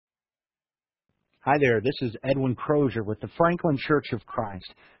Hi there, this is Edwin Crozier with the Franklin Church of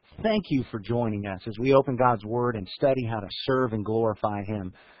Christ. Thank you for joining us as we open God's Word and study how to serve and glorify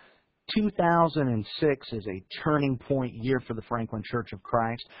Him. 2006 is a turning point year for the Franklin Church of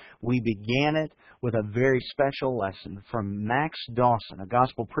Christ. We began it with a very special lesson from Max Dawson, a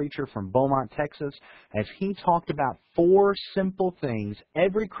gospel preacher from Beaumont, Texas, as he talked about 4 simple things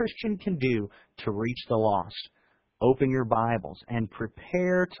every Christian can do to reach the lost. Open your Bibles and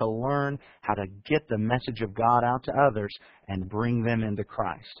prepare to learn how to get the message of God out to others and bring them into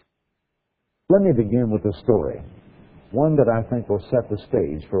Christ. Let me begin with a story, one that I think will set the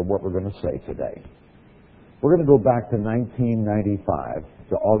stage for what we're going to say today. We're going to go back to 1995,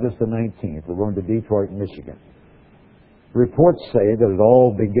 to August the 19th. We're going to Detroit, Michigan. Reports say that it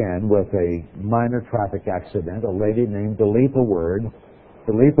all began with a minor traffic accident. A lady named Dalitha Word,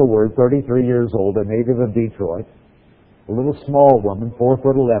 33 years old, a native of Detroit, a little small woman,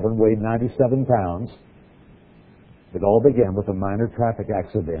 4'11", weighed 97 pounds. It all began with a minor traffic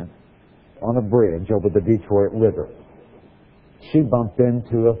accident on a bridge over the Detroit River. She bumped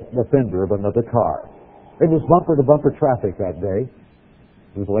into the fender of another car. It was bumper-to-bumper traffic that day.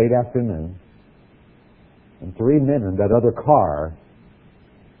 It was late afternoon. And 3 men in that other car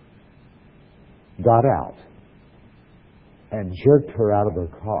got out and jerked her out of the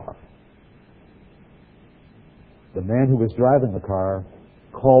car. The man who was driving the car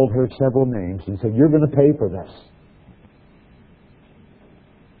called her several names and said, "You're going to pay for this."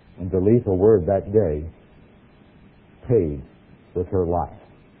 And Dalitha Word that day paid with her life.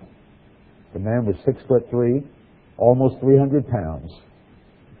 The man was 6'3", almost 300 pounds,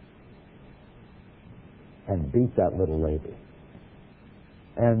 and beat that little lady.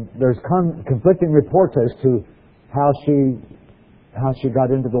 And there's conflicting reports as to how she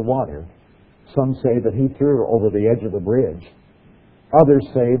got into the water. Some say that he threw her over the edge of the bridge. Others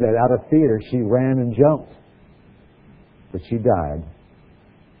say that out of fear she ran and jumped. But she died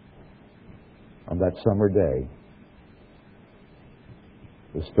on that summer day.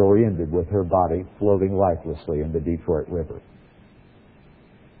 The story ended with her body floating lifelessly in the Detroit River.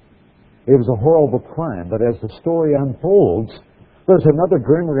 It was a horrible crime, but as the story unfolds, there's another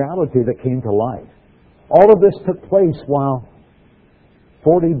grim reality that came to light. All of this took place while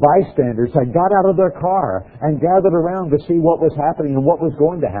 40 bystanders had got out of their car and gathered around to see what was happening and what was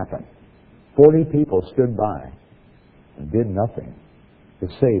going to happen. 40 people stood by and did nothing to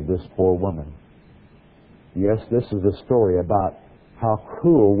save this poor woman. Yes, this is a story about how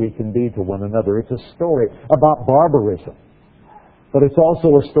cruel we can be to one another. It's a story about barbarism. But it's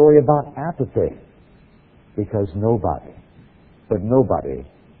also a story about apathy, because nobody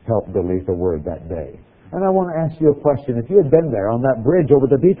helped Dalitha Word that day. And I want to ask you a question. If you had been there on that bridge over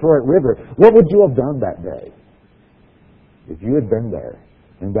the Detroit River, what would you have done that day? If you had been there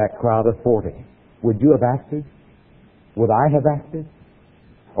in that crowd of 40, would you have acted? Would I have acted?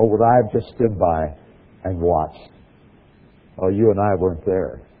 Or would I have just stood by and watched? Oh, you and I weren't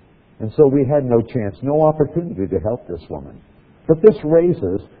there. And so we had no chance, no opportunity to help this woman. But this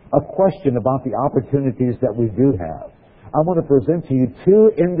raises a question about the opportunities that we do have. I want to present to you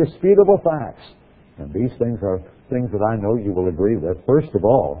 2 indisputable facts. And these things are things that I know you will agree with. First of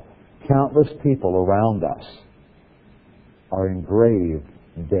all, countless people around us are in grave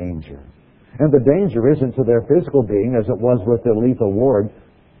danger. And the danger isn't to their physical being as it was with Dalitha Ward,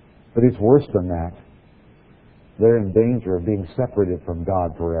 but it's worse than that. They're in danger of being separated from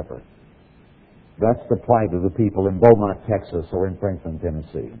God forever. That's the plight of the people in Beaumont, Texas, or in Franklin,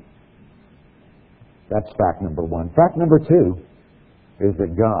 Tennessee. That's fact number 1. Fact number 2 is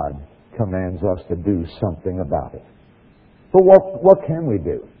that God commands us to do something about it. But what can we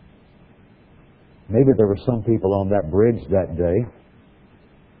do? Maybe there were some people on that bridge that day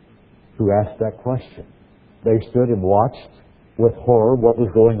who asked that question. They stood and watched with horror what was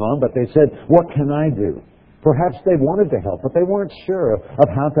going on, but they said, "What can I do?" Perhaps they wanted to help, but they weren't sure of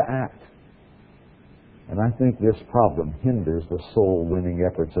how to act. And I think this problem hinders the soul-winning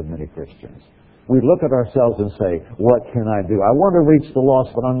efforts of many Christians. We look at ourselves and say, "What can I do? I want to reach the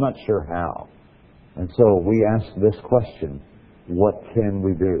lost, but I'm not sure how." And so we ask this question, what can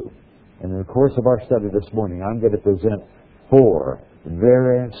we do? And in the course of our study this morning, I'm going to present 4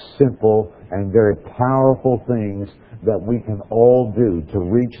 very simple and very powerful things that we can all do to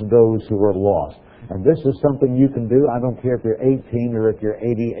reach those who are lost. And this is something you can do. I don't care if you're 18 or if you're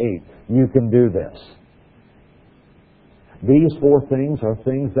 88. You can do this. These four things are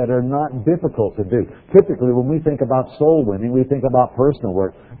things that are not difficult to do. Typically, when we think about soul winning, we think about personal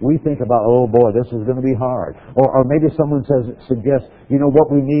work. We think about, oh boy, this is going to be hard. Or maybe someone suggests, what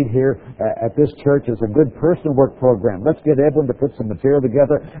we need here at this church is a good personal work program. Let's get Edwin to put some material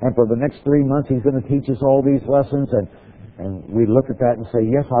together, and for the next 3 months he's going to teach us all these lessons. And we look at that and say,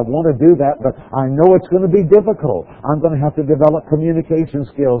 yes, I want to do that, but I know it's going to be difficult. I'm going to have to develop communication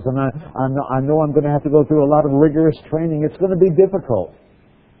skills, and I know I'm going to have to go through a lot of rigorous training. It's going to be difficult.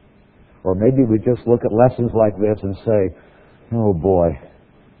 Or maybe we just look at lessons like this and say, oh boy,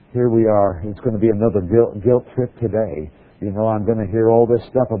 here we are. It's going to be another guilt trip today. I'm going to hear all this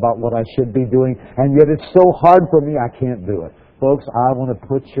stuff about what I should be doing, and yet it's so hard for me I can't do it. Folks, I want to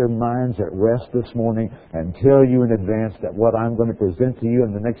put your minds at rest this morning and tell you in advance that what I'm going to present to you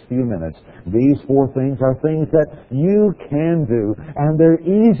in the next few minutes, these four things are things that you can do, and they're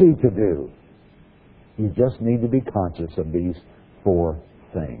easy to do. You just need to be conscious of these four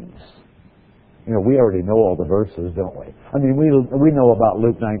things. We already know all the verses, don't we? I mean, we know about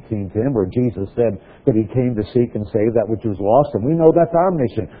Luke 19:10, where Jesus said that He came to seek and save that which was lost, and we know that's our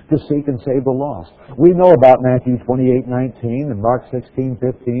mission, to seek and save the lost. We know about Matthew 28:19 and Mark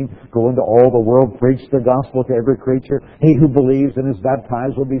 16:15, go into all the world, preach the gospel to every creature. He who believes and is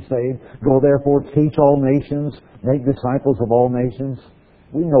baptized will be saved. Go therefore, teach all nations, make disciples of all nations.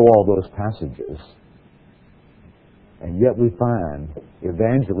 We know all those passages. And yet we find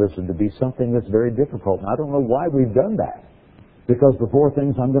evangelism to be something that's very difficult. And I don't know why we've done that. Because the four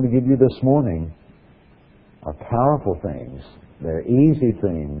things I'm going to give you this morning are powerful things. They're easy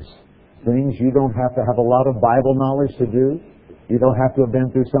things. Things you don't have to have a lot of Bible knowledge to do. You don't have to have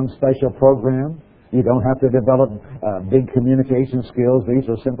been through some special program. You don't have to develop big communication skills. These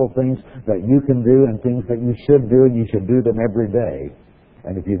are simple things that you can do and things that you should do, and you should do them every day.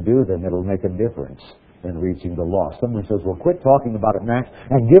 And if you do them, it'll make a difference in reaching the lost. Someone says, well, quit talking about it, Max,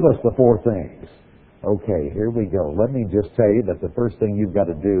 and give us the four things. Okay, here we go. Let me just tell you that the first thing you've got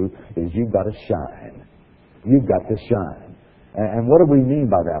to do is you've got to shine. You've got to shine. And what do we mean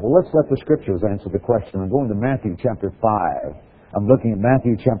by that? Well, let's let the Scriptures answer the question. I'm going to Matthew chapter 5. I'm looking at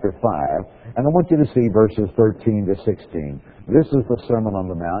Matthew chapter 5, and I want you to see verses 13 to 16. This is the Sermon on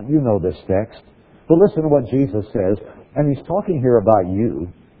the Mount. You know this text. But listen to what Jesus says, and He's talking here about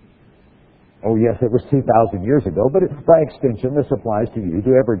you. Oh, yes, it was 2,000 years ago, but by extension, this applies to you,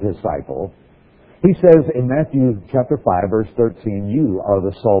 to every disciple. He says in Matthew chapter 5, verse 13, you are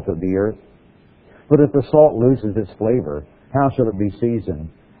the salt of the earth. But if the salt loses its flavor, how shall it be seasoned?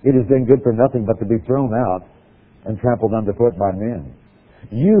 It is then good for nothing but to be thrown out and trampled underfoot by men.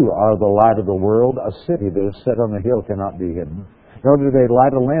 You are the light of the world. A city that is set on a hill cannot be hidden. Nor do they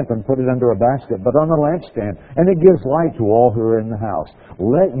light a lamp and put it under a basket, but on a lampstand, and it gives light to all who are in the house.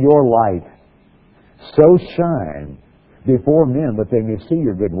 Let your light so shine before men that they may see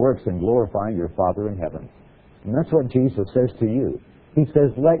your good works and glorify your Father in heaven. And that's what Jesus says to you. He says,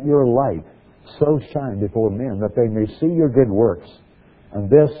 let your light so shine before men that they may see your good works, and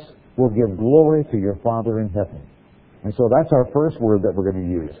this will give glory to your Father in heaven. And so that's our first word that we're going to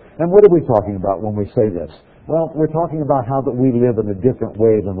use. And what are we talking about when we say this? Well, we're talking about how that we live in a different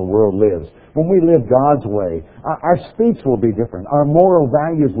way than the world lives. When we live God's way, our speech will be different. Our moral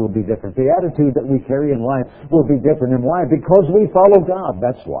values will be different. The attitude that we carry in life will be different. And why? Because we follow God.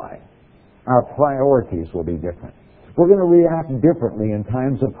 That's why. Our priorities will be different. We're going to react differently in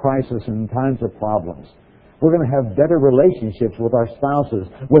times of crisis and in times of problems. We're going to have better relationships with our spouses,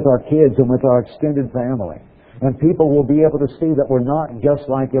 with our kids, and with our extended family. And people will be able to see that we're not just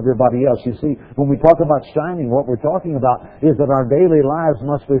like everybody else. You see, when we talk about shining, what we're talking about is that our daily lives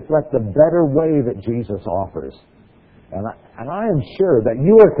must reflect the better way that Jesus offers. And I am sure that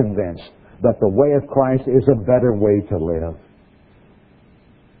you are convinced that the way of Christ is a better way to live.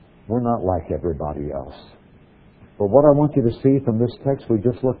 We're not like everybody else. But what I want you to see from this text we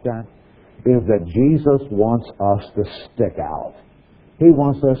just looked at is that Jesus wants us to stick out. He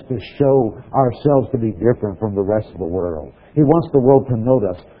wants us to show ourselves to be different from the rest of the world. He wants the world to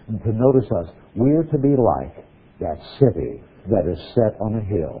notice us. We're to be like that city that is set on a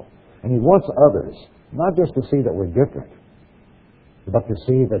hill. And He wants others, not just to see that we're different, but to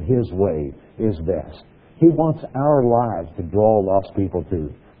see that His way is best. He wants our lives to draw lost people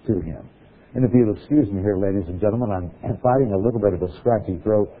to Him. And if you'll excuse me here, ladies and gentlemen, I'm fighting a little bit of a scratchy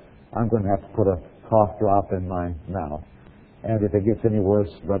throat. I'm going to have to put a cough drop in my mouth. And if it gets any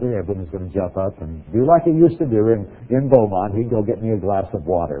worse, Brother Edwin is going to jump up and do like he used to do in Beaumont. He'd go get me a glass of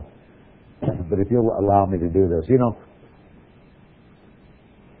water. But if you'll allow me to do this,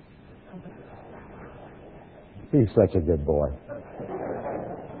 he's such a good boy.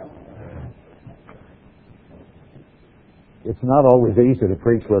 It's not always easy to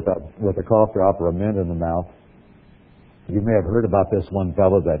preach with a cough drop or a mint in the mouth. You may have heard about this one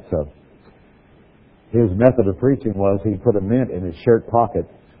fellow that his method of preaching was he put a mint in his shirt pocket,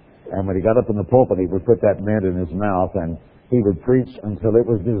 and when he got up in the pulpit, he would put that mint in his mouth, and he would preach until it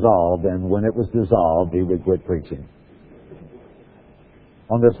was dissolved, and when it was dissolved, he would quit preaching.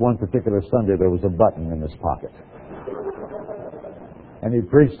 On this one particular Sunday, there was a button in his pocket. And he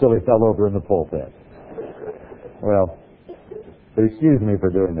preached till he fell over in the pulpit. Well, excuse me for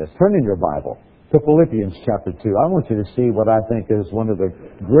doing this. Turn in your Bible to Philippians chapter 2. I want you to see what I think is one of the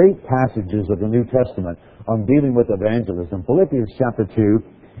great passages of the New Testament on dealing with evangelism. Philippians chapter 2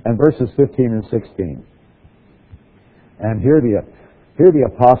 and verses 15 and 16. And here the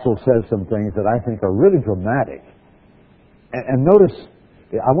apostle says some things that I think are really dramatic. And notice,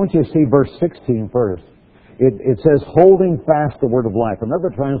 I want you to see verse 16 first. It says, holding fast the word of life. Another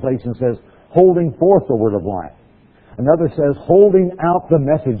translation says, holding forth the word of life. Another says, holding out the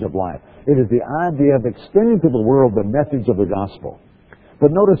message of life. It is the idea of extending to the world the message of the gospel. But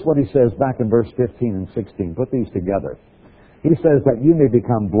notice what he says back in verse 15 and 16. Put these together. He says that you may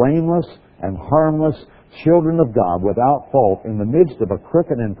become blameless and harmless children of God without fault in the midst of a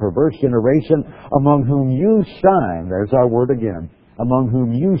crooked and perverse generation among whom you shine. There's our word again. Among whom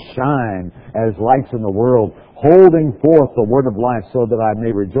you shine as lights in the world, holding forth the word of life so that I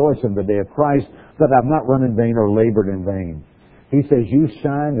may rejoice in the day of Christ, that I've not run in vain or labored in vain. He says you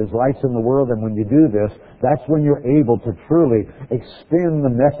shine as lights in the world, and when you do this, that's when you're able to truly extend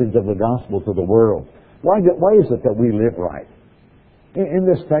the message of the gospel to the world. Why is it that we live right? In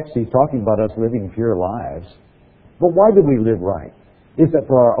this text, he's talking about us living pure lives. But why do we live right? Is it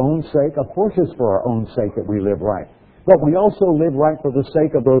for our own sake? Of course it's for our own sake that we live right. But we also live right for the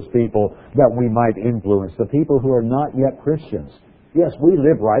sake of those people that we might influence, the people who are not yet Christians. Yes, we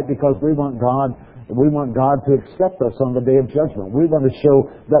live right because we want God to accept us on the day of judgment. We want to show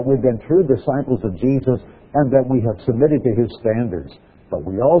that we've been true disciples of Jesus and that we have submitted to His standards. But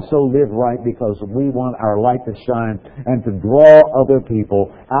we also live right because we want our light to shine and to draw other people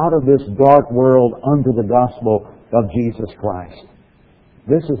out of this dark world unto the gospel of Jesus Christ.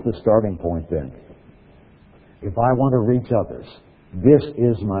 This is the starting point then. If I want to reach others, this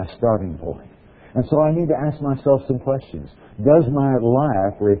is my starting point. And so I need to ask myself some questions. Does my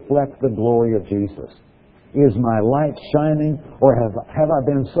life reflect the glory of Jesus? Is my light shining, or have I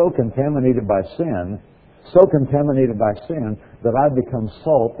been so contaminated by sin that I've become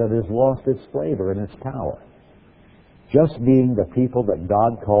salt that has lost its flavor and its power? Just being the people that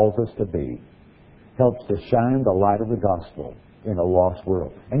God calls us to be helps to shine the light of the gospel in a lost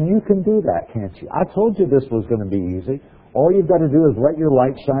world. And you can do that, can't you? I told you this was going to be easy. All you've got to do is let your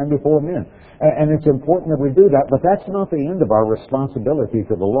light shine before men. And it's important that we do that, but that's not the end of our responsibility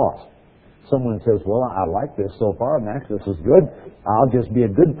to the lost. Someone says, well, I like this so far, Max, this is good. I'll just be a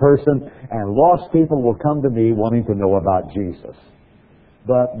good person, and lost people will come to me wanting to know about Jesus.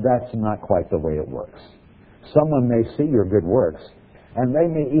 But that's not quite the way it works. Someone may see your good works, and they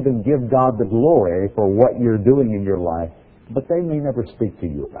may even give God the glory for what you're doing in your life, but they may never speak to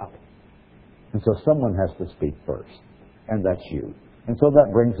you about it. And so someone has to speak first, and that's you. And so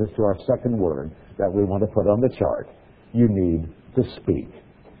that brings us to our second word that we want to put on the chart. You need to speak.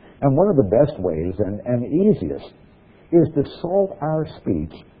 And one of the best ways and easiest is to salt our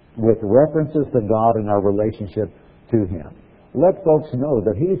speech with references to God and our relationship to Him. Let folks know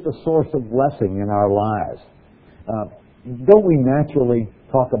that He's the source of blessing in our lives. Don't we naturally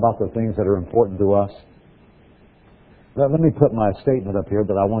talk about the things that are important to us? Now, let me put my statement up here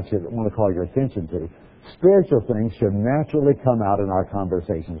that I want to call your attention to. Spiritual things should naturally come out in our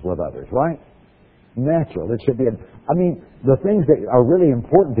conversations with others, right? Natural. It should be. The things that are really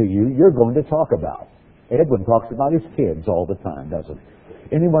important to you, you're going to talk about. Edwin talks about his kids all the time, doesn't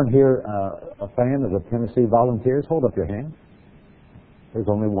he? Anyone here a fan of the Tennessee Volunteers? Hold up your hand. There's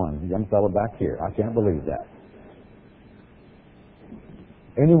only one. Young fellow back here. I can't believe that.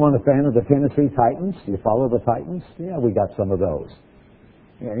 Anyone a fan of the Tennessee Titans? Do you follow the Titans? Yeah, we got some of those.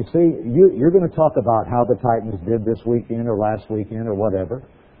 Yeah, you see, you're going to talk about how the Titans did this weekend or last weekend or whatever.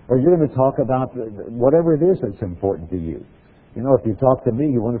 Or you're going to talk about whatever it is that's important to you. You know, if you talk to me,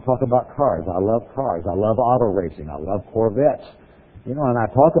 you want to talk about cars. I love cars. I love auto racing. I love Corvettes. You know, and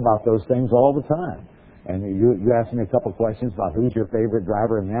I talk about those things all the time. And you ask me a couple questions about who's your favorite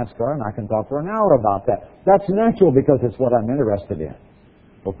driver in NASCAR, and I can talk for an hour about that. That's natural because it's what I'm interested in.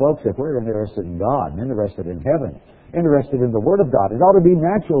 Well, folks, if we're interested in God, and interested in heaven, interested in the Word of God, it ought to be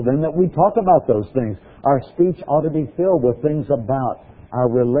natural then that we talk about those things. Our speech ought to be filled with things about our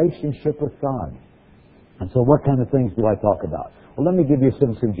relationship with God. And so what kind of things do I talk about? Well, let me give you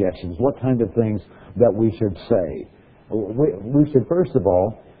some suggestions. What kind of things that we should say? we should first of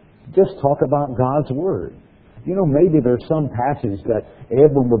all just talk about God's Word. You know, maybe there's some passage that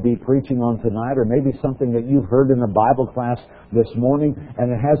Edwin will be preaching on tonight, or maybe something that you've heard in the Bible class this morning, and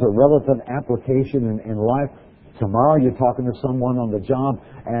it has a relevant application in life. Tomorrow you're talking to someone on the job,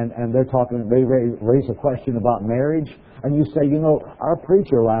 and they raise a question about marriage, and you say, you know, our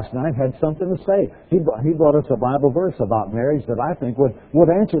preacher last night had something to say. He brought us a Bible verse about marriage that I think would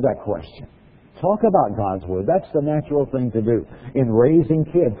answer that question. Talk about God's Word. That's the natural thing to do. In raising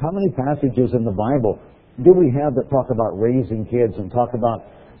kids, how many passages in the Bible do we have that talk about raising kids and talk about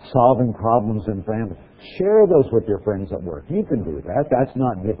solving problems in family? Share those with your friends at work. You can do that. That's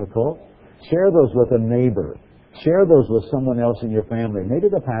not difficult. Share those with a neighbor. Share those with someone else in your family. Maybe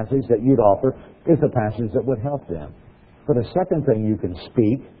the passage that you'd offer is a passage that would help them. But a second thing you can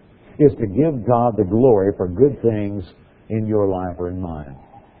speak is to give God the glory for good things in your life or in mine.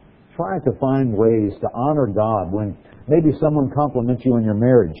 Try to find ways to honor God when maybe someone compliments you in your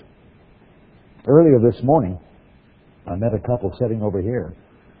marriage. Earlier this morning, I met a couple sitting over here.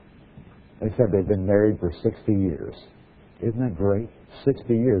 They said they've been married for 60 years. Isn't that great?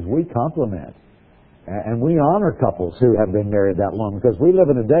 60 years. We compliment. And we honor couples who have been married that long, because we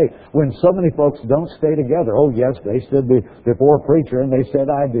live in a day when so many folks don't stay together. Oh, yes, they stood before a preacher and they said,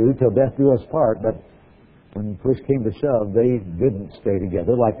 I do, till death do us part. But when push came to shove, they didn't stay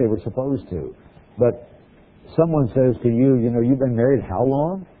together like they were supposed to. But someone says to you, you know, you've been married how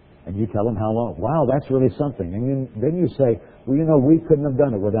long? And you tell them how long. Wow, that's really something. And then you say, well, you know, we couldn't have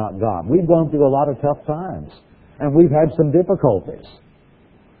done it without God. We've gone through a lot of tough times. And we've had some difficulties.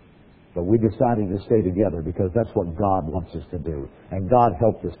 But we decided to stay together because that's what God wants us to do. And God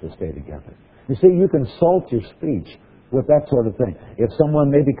helped us to stay together. You see, you can salt your speech with that sort of thing. If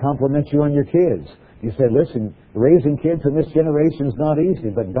someone maybe compliments you on your kids, you say, listen, raising kids in this generation is not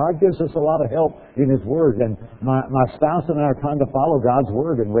easy, but God gives us a lot of help in His Word. And my spouse and I are trying to follow God's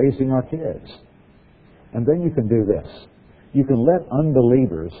Word in raising our kids. And then you can do this. You can let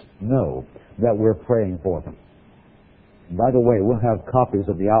unbelievers know that we're praying for them. By the way, we'll have copies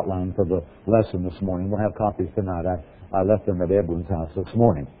of the outline for the lesson this morning. We'll have copies tonight. I left them at Edwin's house this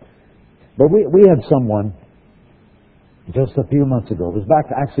morning. But we had someone just a few months ago. It was back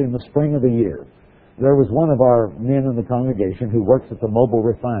actually in the spring of the year. There was one of our men in the congregation who works at the mobile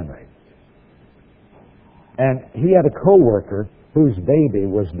refinery. And he had a co-worker whose baby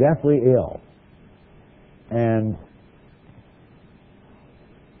was deathly ill. And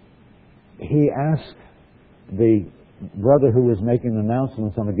he asked the brother who was making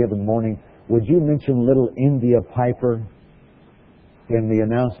announcements on a given morning, would you mention little India Piper in the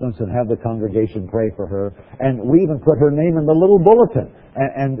announcements and have the congregation pray for her? And we even put her name in the little bulletin.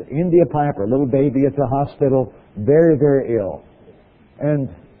 And India Piper, little baby at the hospital, very, very ill. And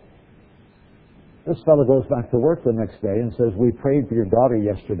this fellow goes back to work the next day and says, we prayed for your daughter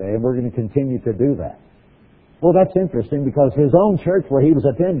yesterday and we're going to continue to do that. Well, that's interesting because his own church where he was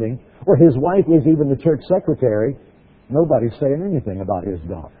attending, where his wife is even the church secretary, nobody's saying anything about his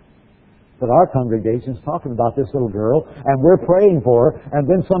daughter. But our congregation's talking about this little girl, and we're praying for her, and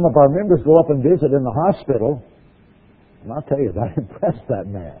then some of our members go up and visit in the hospital. And I'll tell you, that impressed that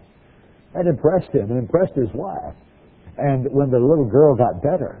man. That impressed him and impressed his wife. And when the little girl got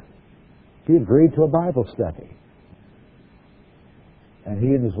better, he agreed to a Bible study. And he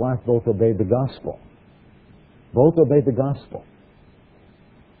and his wife both obeyed the gospel. Both obeyed the gospel.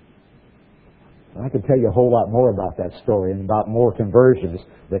 I could tell you a whole lot more about that story and about more conversions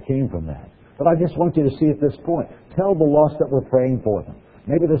that came from that. But I just want you to see at this point, tell the lost that we're praying for them.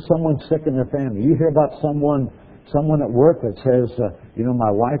 Maybe there's someone sick in their family. You hear about someone at work that says, you know,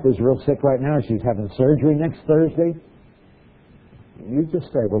 my wife is real sick right now. She's having surgery next Thursday. You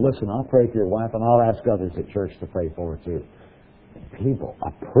just say, well, listen, I'll pray for your wife and I'll ask others at church to pray for her too. People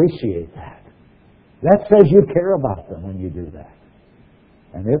appreciate that. That says you care about them when you do that.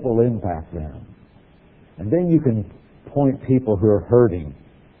 And it will impact them. And then you can point people who are hurting,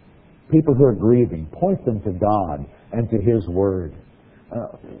 people who are grieving, point them to God and to His Word.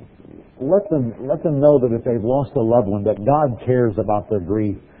 Let them know that if they've lost a loved one, that God cares about their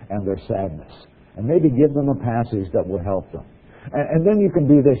grief and their sadness. And maybe give them a passage that will help them. And then you can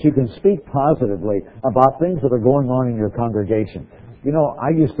do this. You can speak positively about things that are going on in your congregation. You know, I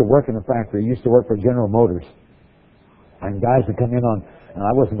used to work in a factory. I used to work for General Motors. And guys would come in on, and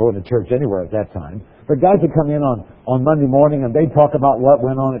I wasn't going to church anywhere at that time, but guys would come in on Monday morning and they'd talk about what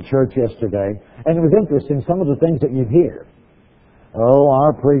went on at church yesterday. And it was interesting, some of the things that you'd hear. Oh,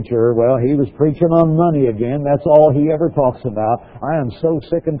 our preacher, well, he was preaching on money again. That's all he ever talks about. I am so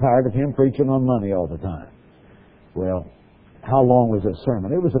sick and tired of him preaching on money all the time. Well, how long was his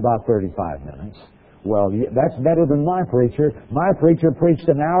sermon? It was about 35 minutes. Well, that's better than my preacher. My preacher preached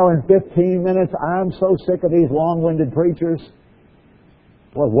an hour and 15 minutes. I'm so sick of these long-winded preachers.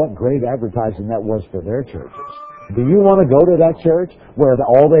 Well, what great advertising that was for their churches. Do you want to go to that church where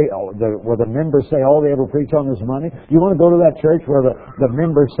where the members say all they ever preach on is money? You want to go to that church where the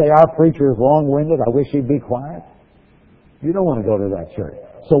members say our preacher is long-winded, I wish he'd be quiet? You don't want to go to that church.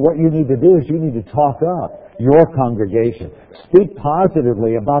 So what you need to do is you need to talk up your congregation. Speak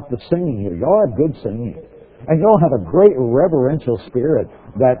positively about the singing here. Y'all have good singing. And y'all have a great reverential spirit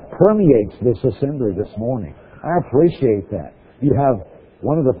that permeates this assembly this morning. I appreciate that. You have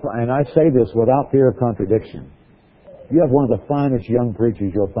one of the, and I say this without fear of contradiction, you have one of the finest young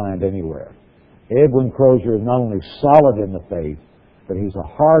preachers you'll find anywhere. Edwin Crozier is not only solid in the faith, but he's a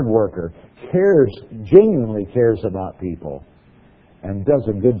hard worker, genuinely cares about people, and does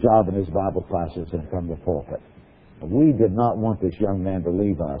a good job in his Bible classes and from the pulpit. We did not want this young man to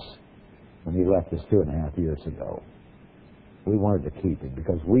leave us when he left us 2.5 years ago. We wanted to keep him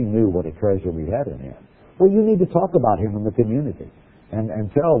because we knew what a treasure we had in him. Well, you need to talk about him in the community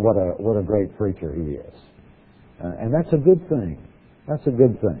and tell what a great preacher he is. And that's a good thing. That's a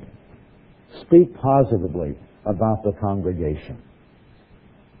good thing. Speak positively about the congregation.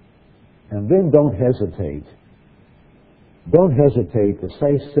 And then don't hesitate. Don't hesitate to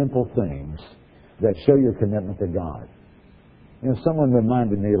say simple things that show your commitment to God. You know, someone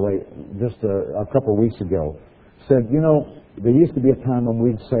reminded me just a couple of weeks ago, said, you know, there used to be a time when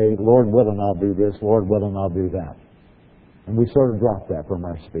we'd say, Lord willing, I'll do this, Lord willing, I'll do that. And we sort of dropped that from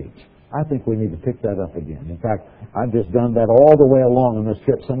our speech. I think we need to pick that up again. In fact, I've just done that all the way along on this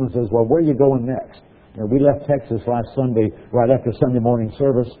trip. Someone says, well, where are you going next? You know, we left Texas last Sunday, right after Sunday morning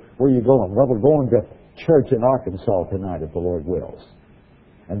service. Where are you going? Well, we're going to church in Arkansas tonight, if the Lord wills.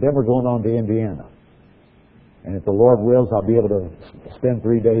 And then we're going on to Indiana. And if the Lord wills, I'll be able to spend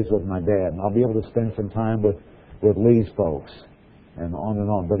 3 days with my dad. And I'll be able to spend some time with Lee's folks. And on and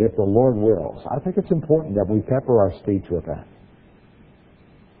on. But if the Lord wills, I think it's important that we pepper our speech with that.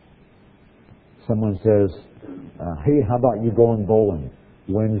 Someone says, hey, how about you going bowling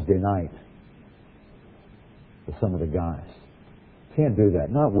Wednesday night with some of the guys? Can't do that.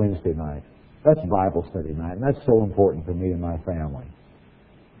 Not Wednesday night. That's Bible study night, and that's so important to me and my family.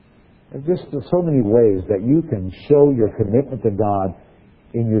 There's just so many ways that you can show your commitment to God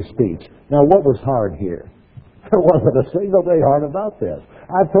in your speech. Now, what was hard here? There wasn't a single day hard about this.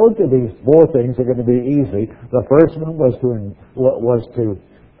 I told you these 4 things are going to be easy. The first one was to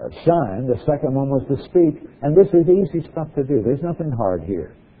shine. The second one was to speak. And this is easy stuff to do. There's nothing hard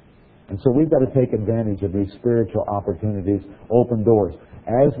here. And so we've got to take advantage of these spiritual opportunities, open doors.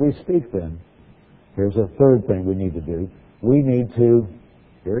 As we speak then, here's a third thing we need to do. We need to,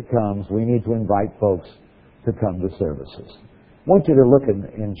 here it comes, we need to invite folks to come to services. I want you to look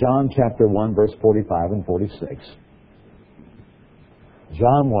in John chapter 1, verse 45 and 46.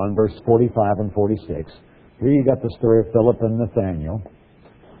 John 1, verse 45 and 46. Here you got the story of Philip and Nathanael.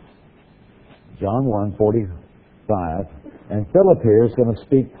 John 1, 45. And Philip here is going to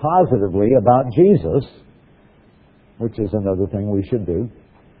speak positively about Jesus, which is another thing we should do.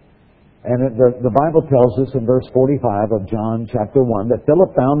 And the Bible tells us in verse 45 of John chapter 1 that Philip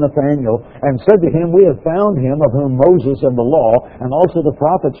found Nathanael and said to him, we have found him of whom Moses and the law and also the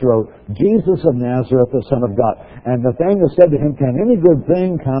prophets wrote, Jesus of Nazareth, the Son of God. And Nathanael said to him, can any good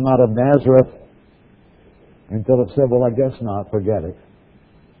thing come out of Nazareth? And Philip said, well, I guess not. Forget it.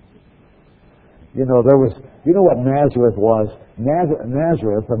 You know, what Nazareth was?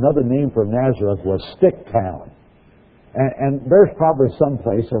 Nazareth, another name for Nazareth was Stick Town. And there's probably some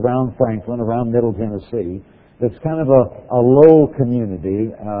place around Franklin, around Middle Tennessee, that's kind of a low community.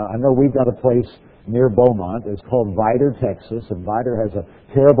 I know we've got a place near Beaumont. It's called Vidor, Texas, and Vidor has a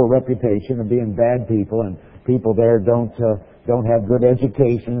terrible reputation of being bad people, and people there don't have good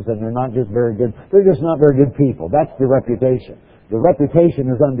educations, and they're not just very good. They're just not very good people. That's the reputation. The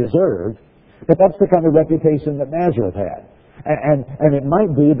reputation is undeserved, but that's the kind of reputation that Nazareth had. And it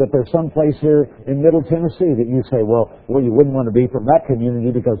might be that there's some place here in Middle Tennessee that you say, well, you wouldn't want to be from that community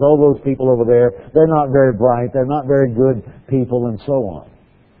because all those people over there, they're not very bright, they're not very good people, and so on.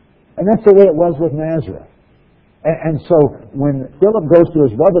 And that's the way it was with Nazareth. And so when Philip goes to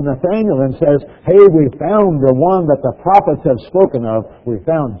his brother Nathanael and says, hey, we found the one that the prophets have spoken of, we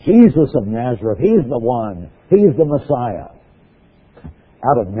found Jesus of Nazareth, he's the one, he's the Messiah.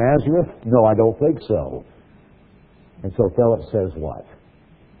 Out of Nazareth? No, I don't think so. And so Philip says what?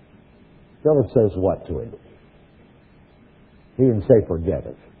 Philip says what to him? He didn't say forget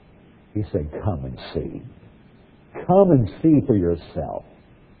it. He said come and see. Come and see for yourself.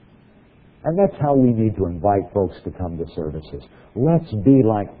 And that's how we need to invite folks to come to services. Let's be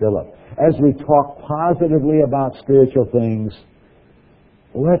like Philip. As we talk positively about spiritual things,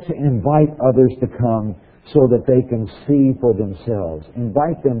 let's invite others to come so that they can see for themselves.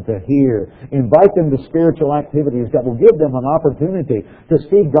 Invite them to hear. Invite them to spiritual activities that will give them an opportunity to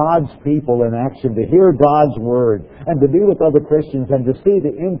see God's people in action, to hear God's Word, and to be with other Christians and to see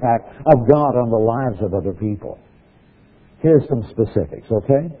the impact of God on the lives of other people. Here's some specifics,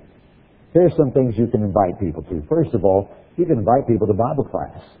 okay? Here's some things you can invite people to. First of all, you can invite people to Bible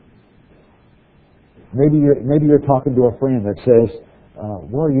class. Maybe you're talking to a friend that says,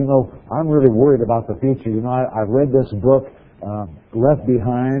 well, I'm really worried about the future. I've read this book, Left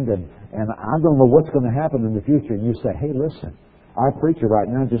Behind, and I don't know what's going to happen in the future. And you say, hey, listen, our preacher right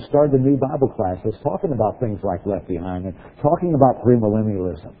now just started a new Bible class that's talking about things like Left Behind and talking about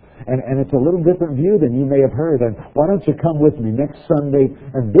premillennialism. And it's a little different view than you may have heard. And why don't you come with me next Sunday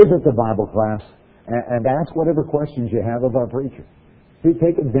and visit the Bible class and ask whatever questions you have of our preacher. You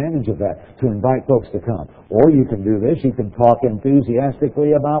take advantage of that to invite folks to come. Or you can do this. You can talk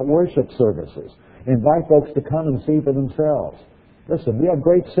enthusiastically about worship services. Invite folks to come and see for themselves. Listen, we have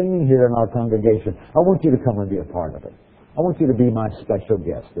great singing here in our congregation. I want you to come and be a part of it. I want you to be my special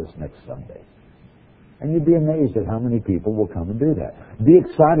guest this next Sunday. And you'd be amazed at how many people will come and do that. Be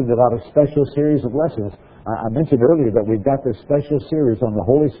excited about a special series of lessons. I mentioned earlier that we've got this special series on the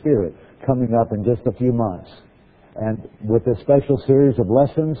Holy Spirit coming up in just a few months. And with this special series of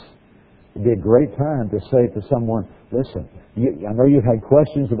lessons, it'd be a great time to say to someone, listen, I know you've had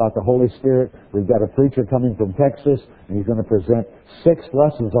questions about the Holy Spirit. We've got a preacher coming from Texas, and he's going to present 6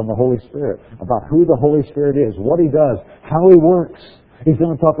 lessons on the Holy Spirit, about who the Holy Spirit is, what He does, how He works. He's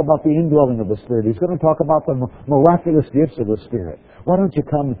going to talk about the indwelling of the Spirit. He's going to talk about the miraculous gifts of the Spirit. Why don't you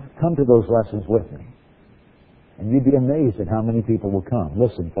come to those lessons with me? And you'd be amazed at how many people will come.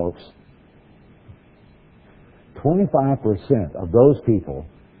 Listen, folks. 25% of those people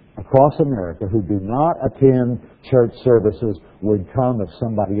across America who do not attend church services would come if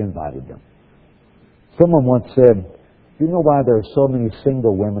somebody invited them. Someone once said, do you know why there are so many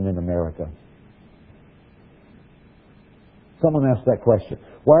single women in America? Someone asked that question.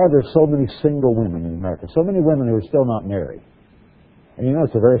 Why are there so many single women in America? So many women who are still not married. And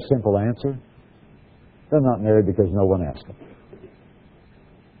it's a very simple answer. They're not married because no one asked them.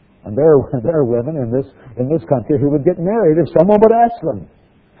 And there are women in this country who would get married if someone would ask them.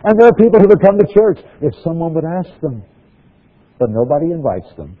 And there are people who would come to church if someone would ask them. But nobody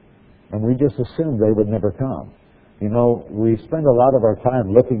invites them. And we just assume they would never come. We spend a lot of our time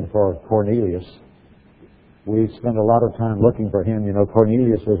looking for Cornelius. We spend a lot of time looking for him.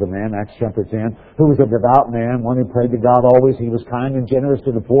 Cornelius was a man, Acts chapter 10, who was a devout man, one who prayed to God always. He was kind and generous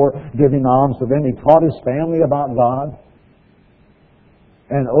to the poor, giving alms to them. He taught his family about God.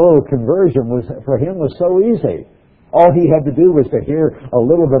 And conversion for him was so easy. All he had to do was to hear a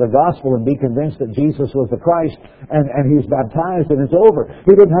little bit of gospel and be convinced that Jesus was the Christ, and he's baptized and it's over.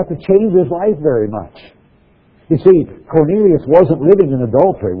 He didn't have to change his life very much. You see, Cornelius wasn't living in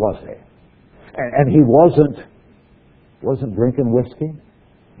adultery, was he? And he wasn't drinking whiskey.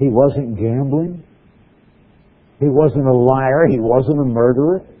 He wasn't gambling. He wasn't a liar. He wasn't a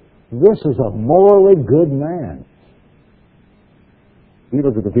murderer. This is a morally good man. You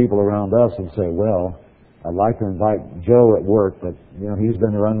look at the people around us and say, well, I'd like to invite Joe at work, but he's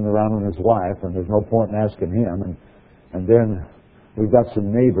been running around with his wife, and there's no point in asking him. And then we've got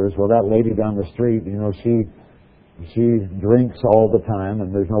some neighbors. Well, that lady down the street, she drinks all the time,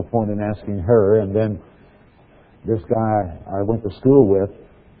 and there's no point in asking her. And then this guy I went to school with,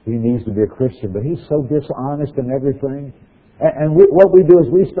 he needs to be a Christian, but he's so dishonest in everything. And what we do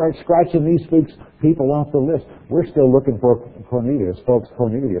is we start scratching these people off the list. We're still looking for Cornelius. Folks,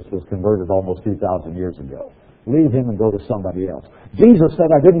 Cornelius was converted almost 2,000 years ago. Leave him and go to somebody else. Jesus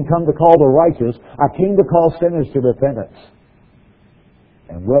said, I didn't come to call the righteous. I came to call sinners to repentance.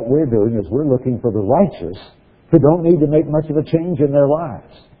 And what we're doing is we're looking for the righteous who don't need to make much of a change in their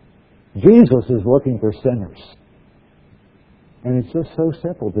lives. Jesus is looking for sinners. And it's just so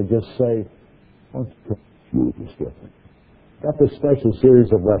simple to just say, what's different? Got this special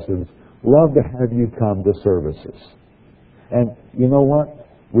series of lessons. Love to have you come to services. And you know what?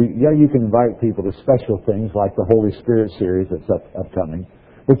 You can invite people to special things like the Holy Spirit series that's upcoming.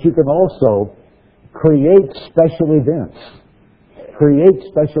 But you can also create special events. Create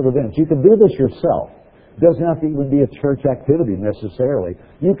special events. You can do this yourself. It doesn't have to even be a church activity necessarily.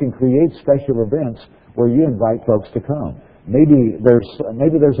 You can create special events where you invite folks to come. Maybe there's a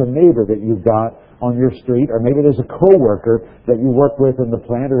neighbor that you've got on your street, or maybe there's a coworker that you work with in the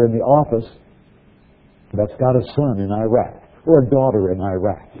plant or in the office that's got a son in Iraq or a daughter in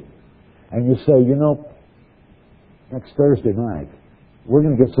Iraq. and you say, you know, next Thursday night, we're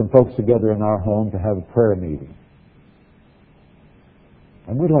going to get some folks together in our home to have a prayer meeting.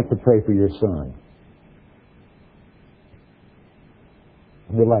 And we'd like to pray for your son.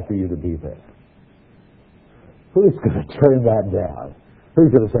 And we'd like for you to be there. Who's going to turn that down?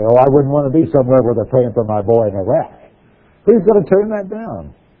 Who's going to say, oh, I wouldn't want to be somewhere where they're praying for my boy in Iraq? Who's going to turn that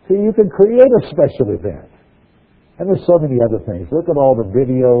down? See, you can create a special event. And there's so many other things. Look at all the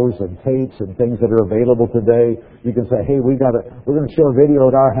videos and tapes and things that are available today. You can say, hey, we're going to show a video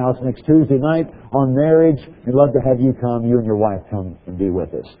at our house next Tuesday night on marriage. We'd love to have you come, you and your wife come and be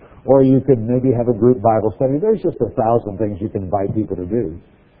with us. Or you could maybe have a group Bible study. There's just 1,000 things you can invite people to do.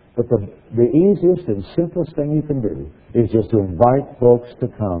 But the easiest and simplest thing you can do is just to invite folks to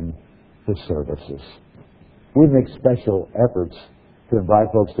come to services. We make special efforts to invite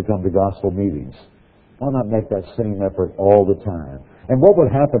folks to come to gospel meetings. Why not make that same effort all the time? And what would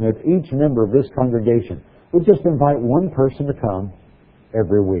happen if each member of this congregation would just invite one person to come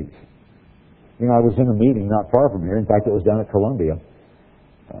every week? You know, I was in a meeting not far from here. In fact, it was down at Columbia.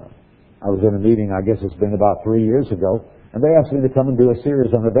 I was in a meeting, I guess it's been about 3 years ago, and they asked me to come and do a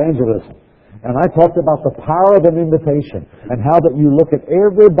series on evangelism. And I talked about the power of an invitation and how that you look at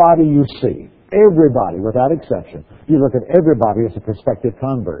everybody you see, everybody without exception. You look at everybody as a prospective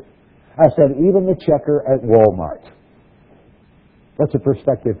convert. I said, even the checker at Walmart. That's a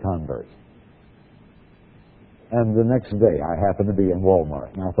prospective convert. And the next day, I happened to be in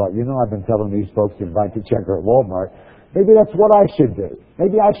Walmart. And I thought, you know, I've been telling these folks to invite the checker at Walmart. Maybe that's what I should do.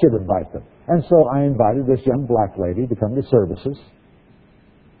 Maybe I should invite them. And so I invited this young black lady to come to services.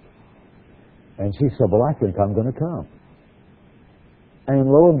 And she said, well, I think I'm going to come. And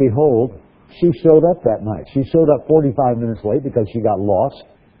lo and behold, she showed up that night. She showed up 45 minutes late because she got lost.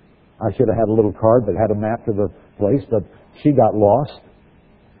 I should have had a little card that had a map to the place, but she got lost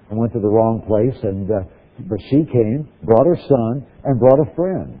and went to the wrong place. But she came, brought her son, and brought a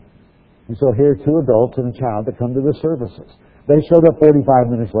friend. And so here are 2 adults and a child that come to the services. They showed up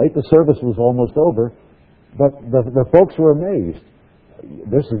 45 minutes late. The service was almost over, but the folks were amazed.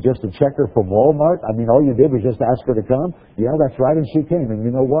 This is just a checker from Walmart? I mean, all you did was just ask her to come? Yeah, that's right, and she came. And you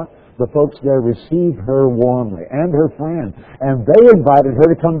know what? The folks there received her warmly, and her friend. And they invited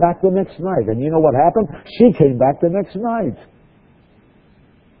her to come back the next night. And you know what happened? She came back the next night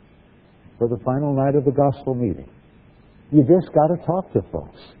for the final night of the gospel meeting. You just got to talk to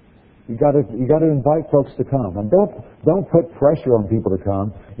folks. You got to invite folks to come. And don't put pressure on people to come.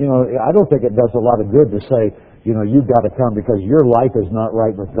 You know, I don't think it does a lot of good to say, you know, you've got to come because your life is not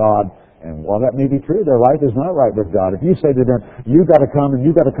right with God. And while that may be true, their life is not right with God. If you say to them, you've got to come and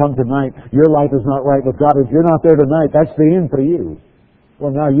you've got to come tonight, your life is not right with God. If you're not there tonight, that's the end for you.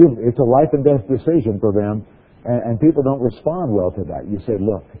 Well, now it's a life and death decision for them, and people don't respond well to that. You say,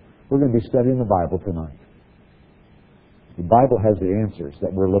 look, we're going to be studying the Bible tonight. The Bible has the answers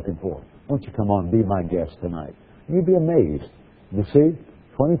that we're looking for. Why don't you come on and be my guest tonight? And you'd be amazed. You see,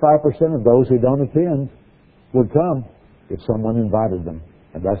 25% of those who don't attend would come if someone invited them.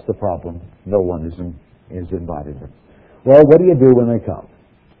 And that's the problem. No one is invited them. Well, what do you do when they come?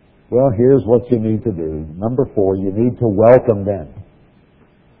 Well, here's what you need to do. Number 4, you need to welcome them.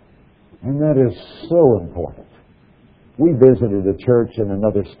 And that is so important. We visited a church in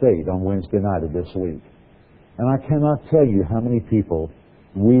another state on Wednesday night of this week. And I cannot tell you how many people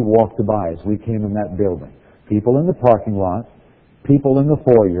we walked by as we came in that building. People in the parking lot, people in the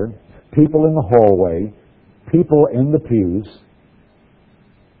foyer, people in the hallway, people in the pews.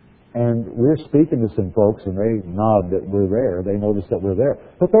 And we're speaking to some folks, and they nod that we're there. They notice that we're there.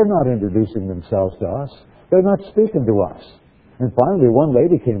 But they're not introducing themselves to us. They're not speaking to us. And finally, one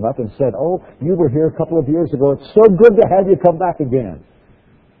lady came up and said, oh, you were here a couple of years ago. It's so good to have you come back again.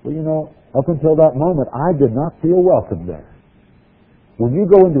 Well, you know, up until that moment, I did not feel welcome there. When you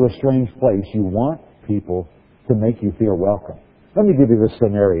go into a strange place, you want people to make you feel welcome. Let me give you this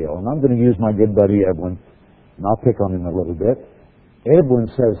scenario, and I'm going to use my good buddy Edwin, and I'll pick on him a little bit. Edwin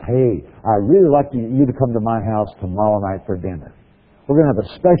says, hey, I'd really like you to come to my house tomorrow night for dinner. We're going to have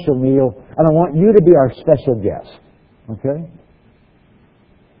a special meal, and I want you to be our special guest. Okay?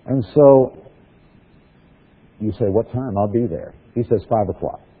 And so you say, what time? I'll be there. He says, 5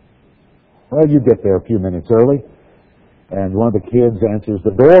 o'clock. Well, you get there a few minutes early, and one of the kids answers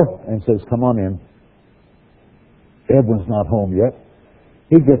the door and says, come on in. Edwin's not home yet.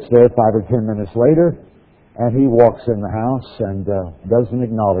 He gets there 5 or 10 minutes later, and he walks in the house and doesn't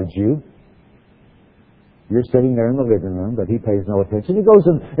acknowledge you. You're sitting there in the living room, but he pays no attention. He goes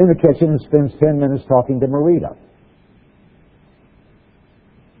in the kitchen and spends 10 minutes talking to Marita.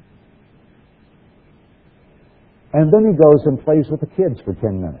 And then he goes and plays with the kids for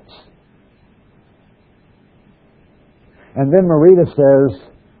 10 minutes. And then Marita says,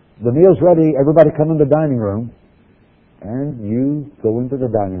 the meal's ready, everybody come in the dining room. And you go into the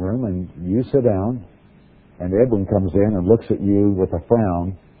dining room and you sit down, and Edwin comes in and looks at you with a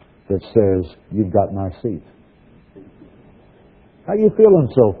frown that says, you've got my seat. How you feeling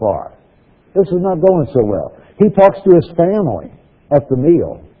so far? This is not going so well. He talks to his family at the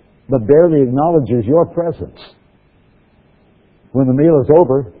meal, but barely acknowledges your presence. When the meal is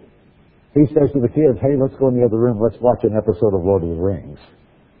over, he says to the kids, hey, let's go in the other room, let's watch an episode of Lord of the Rings.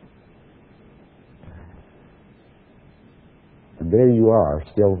 And there you are,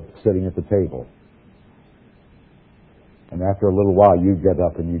 still sitting at the table. And after a little while, you get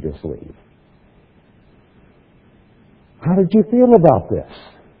up and you just leave. How did you feel about this?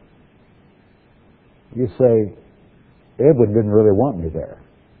 You say, Edwin didn't really want me there.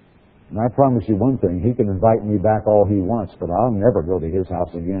 And I promise you one thing, he can invite me back all he wants, but I'll never go to his house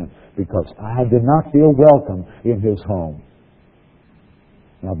again because I did not feel welcome in his home.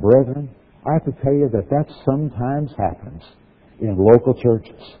 Now, brethren, I have to tell you that sometimes happens in local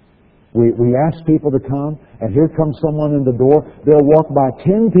churches. We ask people to come, and here comes someone in the door. They'll walk by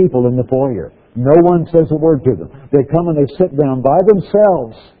 10 people in the foyer. No one says a word to them. They come and they sit down by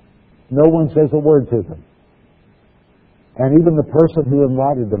themselves. No one says a word to them. And even the person who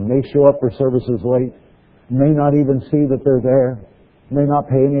invited them may show up for services late, may not even see that they're there, may not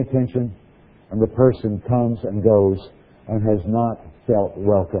pay any attention, and the person comes and goes and has not felt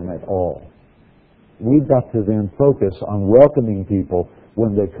welcome at all. We've got to then focus on welcoming people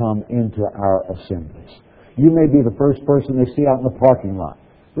when they come into our assemblies. You may be the first person they see out in the parking lot.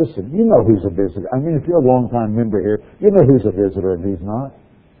 Listen, you know who's a visitor. I mean, if you're a long-time member here, you know who's a visitor and who's not.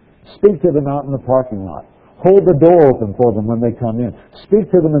 Speak to them out in the parking lot. Hold the door open for them when they come in. Speak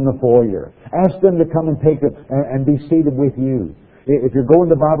to them in the foyer. Ask them to come and take it and be seated with you. If you're going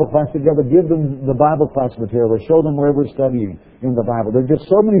to Bible class together, give them the Bible class material or show them where we're studying in the Bible. There are just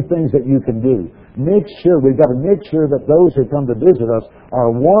so many things that you can do. We've got to make sure that those who come to visit us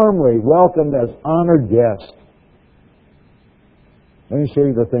are warmly welcomed as honored guests. Let me show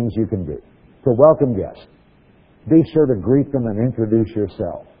you the things you can do to welcome guests. Be sure to greet them and introduce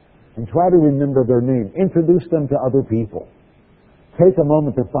yourself. And try to remember their name. Introduce them to other people. Take a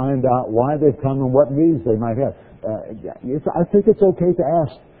moment to find out why they've come and what needs they might have. I think it's okay to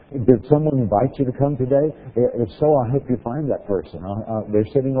ask, did someone invite you to come today? If so, I hope you find that person. They're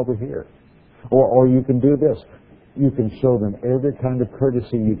sitting over here. Or you can do this. You can show them every kind of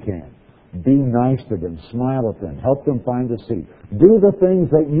courtesy you can. Be nice to them. Smile at them. Help them find a seat. Do the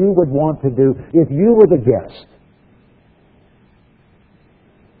things that you would want to do if you were the guest.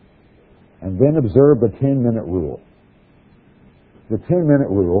 And then observe the 10-minute rule. The 10-minute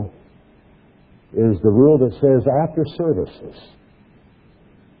rule is the rule that says after services,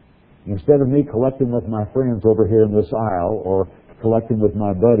 instead of me collecting with my friends over here in this aisle or collecting with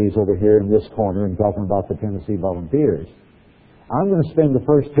my buddies over here in this corner and talking about the Tennessee Volunteers, I'm going to spend the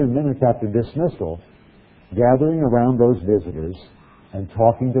first 10 minutes after dismissal gathering around those visitors and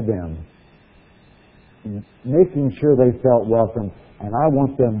talking to them, making sure they felt welcome. And I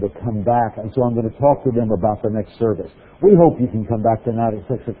want them to come back, and so I'm going to talk to them about the next service. We hope you can come back tonight at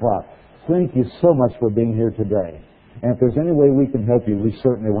 6 o'clock. Thank you so much for being here today. And if there's any way we can help you, we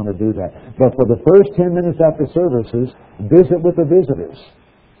certainly want to do that. But for the first 10 minutes after services, visit with the visitors.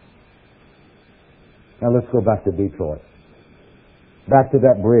 Now let's go back to Detroit. Back to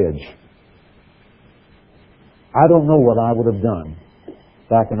that bridge. I don't know what I would have done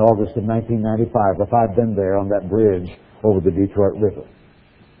back in August of 1995 if I'd been there on that bridge over the Detroit River.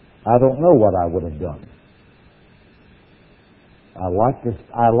 I don't know what I would have done. I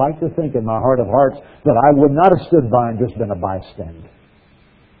like to think in my heart of hearts that I would not have stood by and just been a bystander.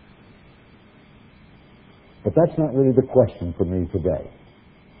 But that's not really the question for me today.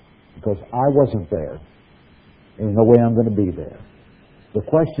 Because I wasn't there. There's no way I'm going to be there. The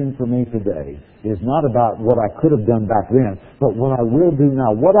question for me today is not about what I could have done back then, but what I will do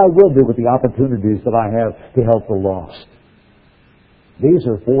now. What I will do with the opportunities that I have to help the lost. These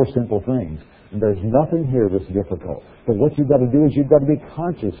are 4 simple things. And there's nothing here that's difficult. But what you've got to do is you've got to be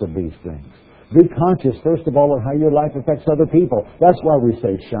conscious of these things. Be conscious, first of all, of how your life affects other people. That's why we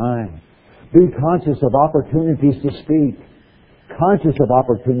say shine. Be conscious of opportunities to speak. Conscious of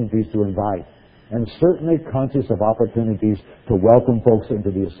opportunities to invite. And certainly conscious of opportunities to welcome folks into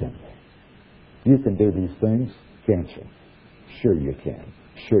the assembly. You can do these things, can't you? Sure you can.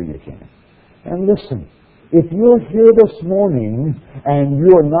 Sure you can. And listen, if you're here this morning and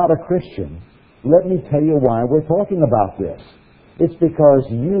you're not a Christian, let me tell you why we're talking about this. It's because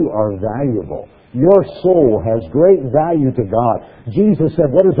you are valuable. Your soul has great value to God. Jesus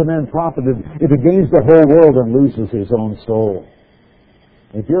said, what is a man profited if he gains the whole world and loses his own soul?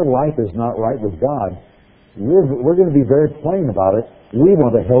 If your life is not right with God, we're going to be very plain about it. We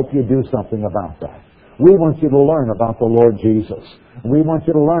want to help you do something about that. We want you to learn about the Lord Jesus. We want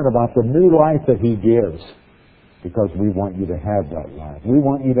you to learn about the new life that He gives, because we want you to have that life. We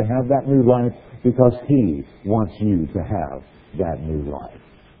want you to have that new life because He wants you to have that new life.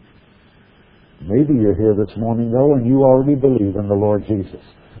 Maybe you're here this morning, though, and you already believe in the Lord Jesus.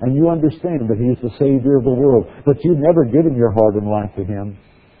 And you understand that He's the Savior of the world. But you've never given your heart and life to Him.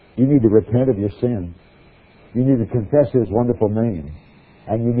 You need to repent of your sins. You need to confess His wonderful name.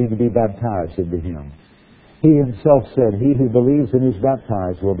 And you need to be baptized into Him. He Himself said, he who believes and is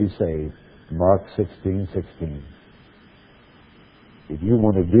baptized will be saved. Mark 16:16. If you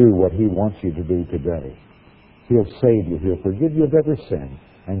want to do what He wants you to do today, He'll save you. He'll forgive you of every sin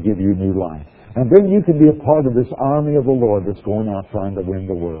and give you new life. And then you can be a part of this army of the Lord that's going out trying to win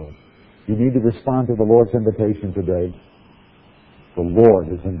the world. You need to respond to the Lord's invitation today. The Lord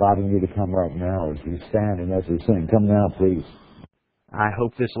is inviting you to come right now as we stand and as we sing. Come now, please. I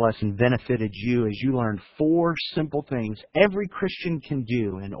hope this lesson benefited you as you learned 4 simple things every Christian can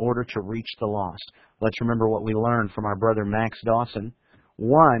do in order to reach the lost. Let's remember what we learned from our brother Max Dawson.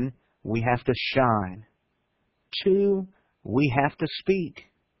 1, we have to shine. 2, we have to speak.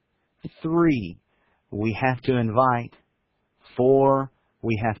 3, we have to invite. 4,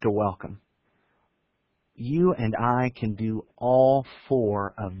 we have to welcome. You and I can do all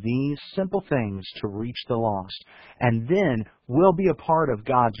 4 of these simple things to reach the lost. And then we'll be a part of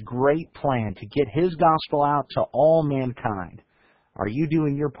God's great plan to get His gospel out to all mankind. Are you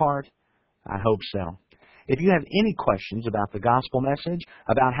doing your part? I hope so. If you have any questions about the gospel message,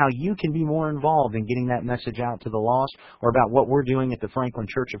 about how you can be more involved in getting that message out to the lost, or about what we're doing at the Franklin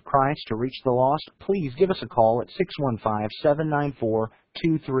Church of Christ to reach the lost, please give us a call at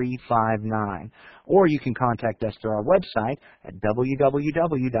 615-794-2359. Or you can contact us through our website at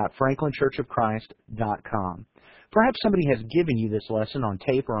www.franklinchurchofchrist.com. Perhaps somebody has given you this lesson on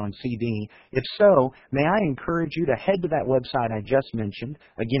tape or on CD. If so, may I encourage you to head to that website I just mentioned.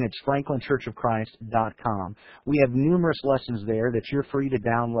 Again, it's franklinchurchofchrist.com. We have numerous lessons there that you're free to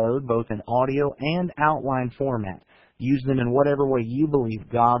download, both in audio and outline format. Use them in whatever way you believe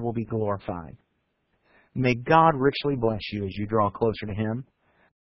God will be glorified. May God richly bless you as you draw closer to Him.